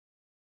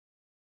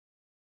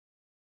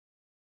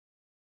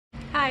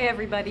Hi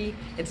everybody,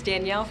 it's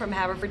Danielle from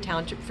Haverford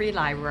Township Free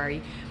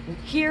Library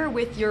here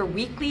with your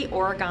weekly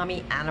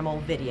origami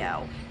animal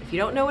video. If you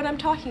don't know what I'm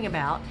talking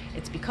about,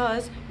 it's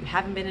because you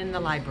haven't been in the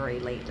library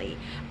lately,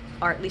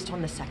 or at least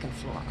on the second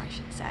floor, I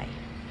should say.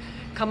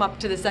 Come up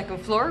to the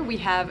second floor, we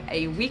have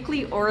a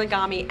weekly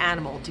origami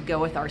animal to go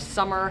with our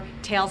summer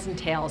Tails and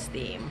Tales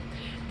theme.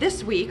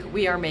 This week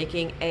we are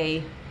making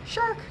a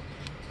shark.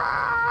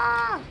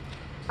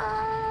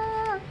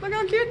 Look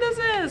how cute this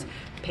is!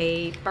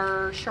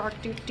 Paper shark,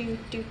 doo doo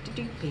doo doo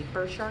doo.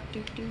 Paper shark,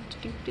 doo doo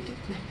doo doo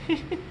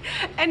doo.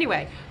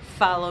 Anyway,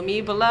 follow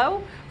me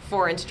below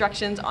for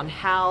instructions on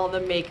how to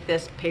make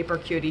this paper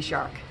cutie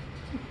shark.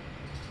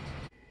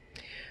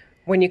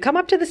 When you come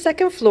up to the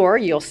second floor,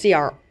 you'll see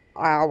our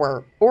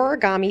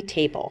origami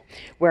table,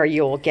 where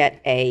you'll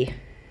get a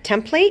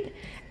template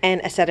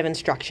and a set of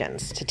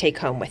instructions to take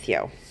home with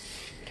you.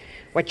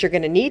 What you're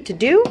going to need to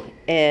do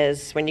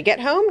is, when you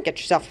get home, get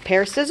yourself a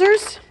pair of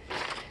scissors,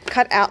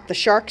 cut out the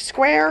shark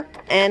square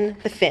and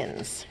the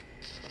fins.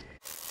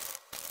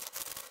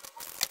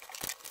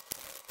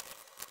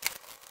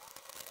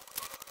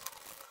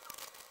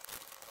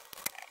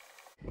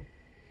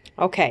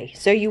 Okay,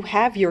 so you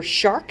have your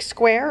shark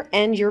square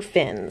and your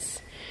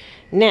fins.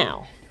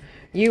 Now,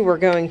 you are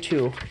going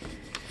to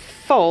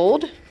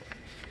fold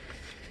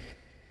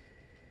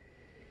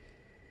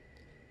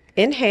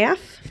in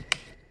half.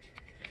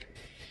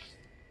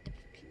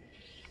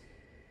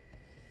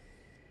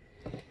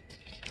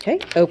 Okay,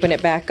 open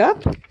it back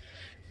up,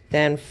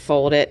 then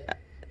fold it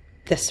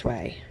this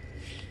way.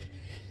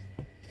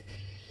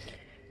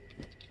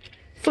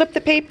 Flip the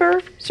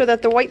paper so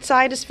that the white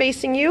side is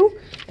facing you,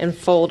 and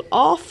fold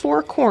all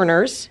four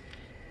corners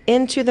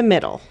into the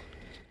middle.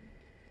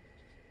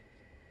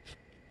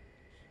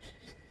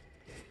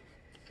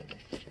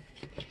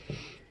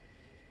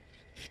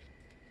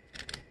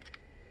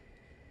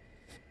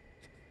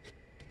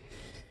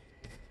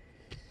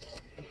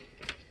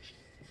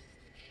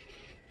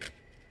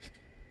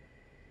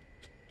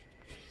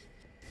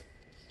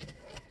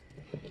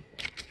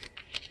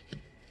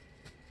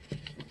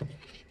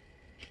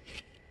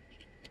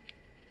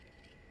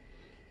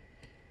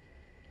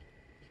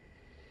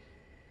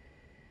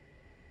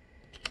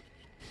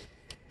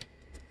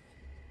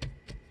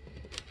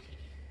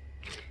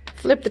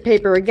 Flip the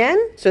paper again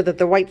so that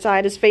the white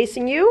side is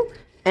facing you,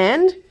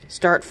 and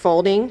start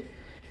folding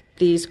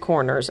these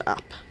corners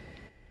up.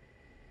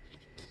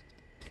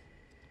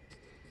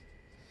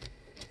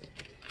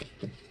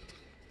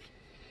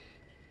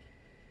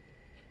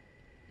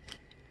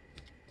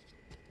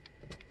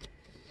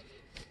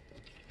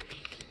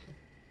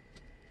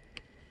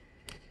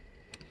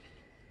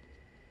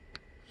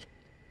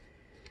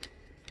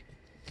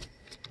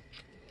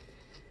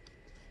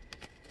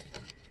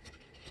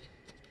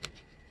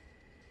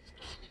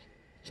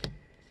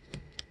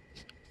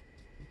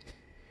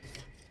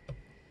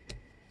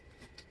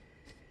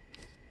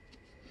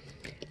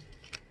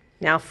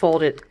 Now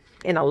fold it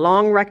in a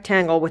long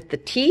rectangle with the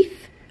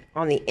teeth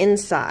on the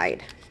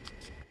inside.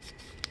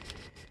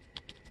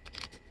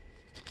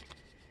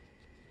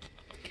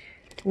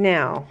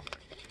 Now,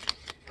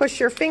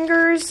 push your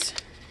fingers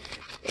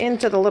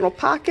into the little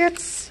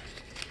pockets.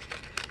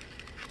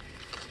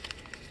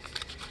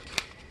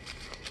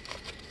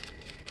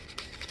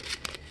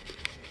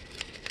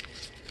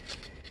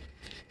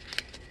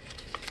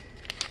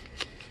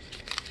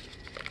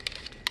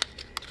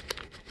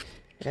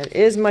 That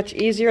is much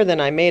easier than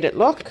I made it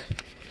look.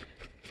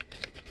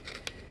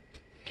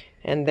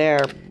 And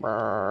there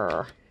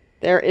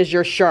is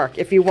your shark.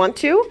 If you want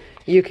to,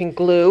 you can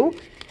glue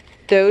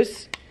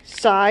those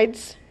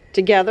sides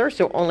together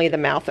so only the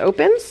mouth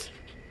opens.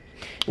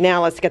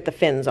 Now let's get the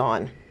fins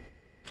on.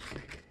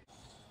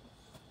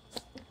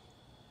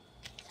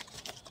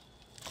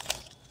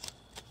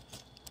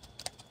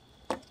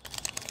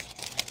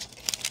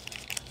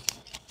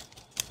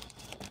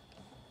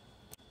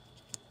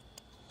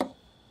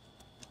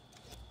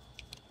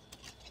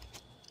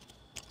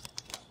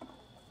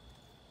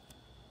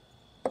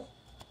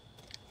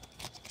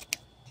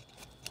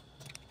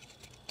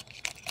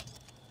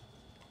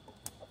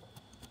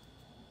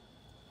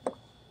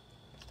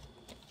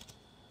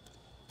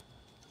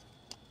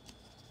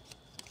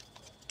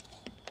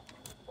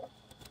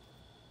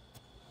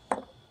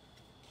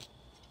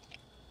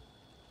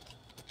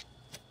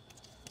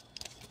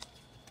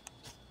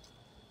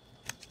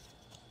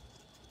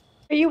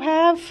 Here you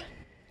have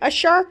a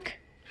shark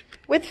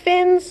with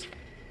fins.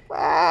 Come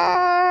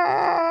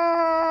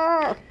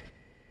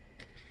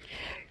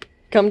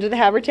to the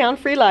Havertown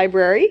Free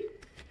Library,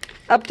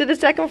 up to the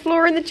second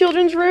floor in the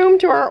children's room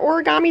to our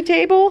origami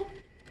table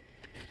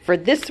for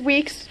this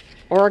week's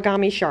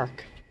Origami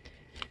Shark.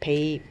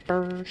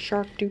 Paper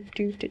shark, doo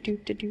doo doo doo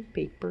doo doo.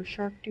 Paper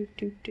shark, doo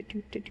doo doo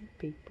doo doo doo.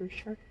 Paper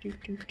shark, doo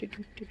doo doo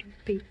doo doo doo.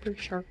 Paper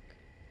shark.